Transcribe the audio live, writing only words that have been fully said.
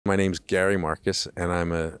My name's Gary Marcus, and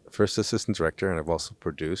I'm a first assistant director, and I've also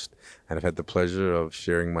produced. And I've had the pleasure of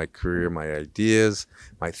sharing my career, my ideas,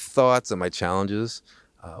 my thoughts, and my challenges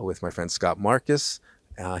with my friend Scott Marcus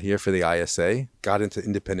here for the ISA. Got into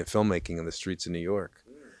independent filmmaking in the streets of New York.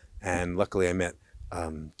 And luckily I met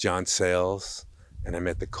John Sayles, and I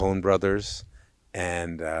met the Coen Brothers,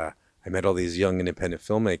 and I met all these young independent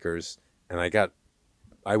filmmakers, and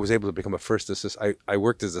I was able to become a first assistant. I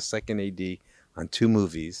worked as a second AD on 2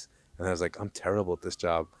 movies, and I was like, I'm terrible at this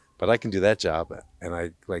job, but I can do that job. And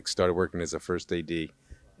I started working as a first AD,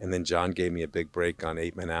 and then John gave me a big break on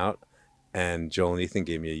 8 Men Out, and Joel and Ethan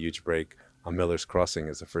gave me a huge break on Miller's Crossing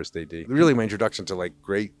as a first AD. Really my introduction to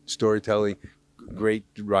great storytelling, great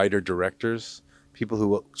writer directors, people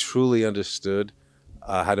who truly understood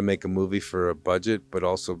how to make a movie for a budget, but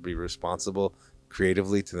also be responsible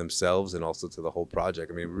creatively to themselves and also to the whole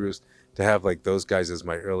project. I mean, to have those guys as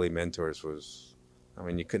my early mentors was, I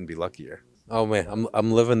mean, you couldn't be luckier. Oh man,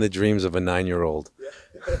 I'm living the dreams of a 9-year-old.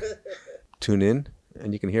 Tune in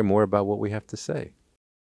and you can hear more about what we have to say.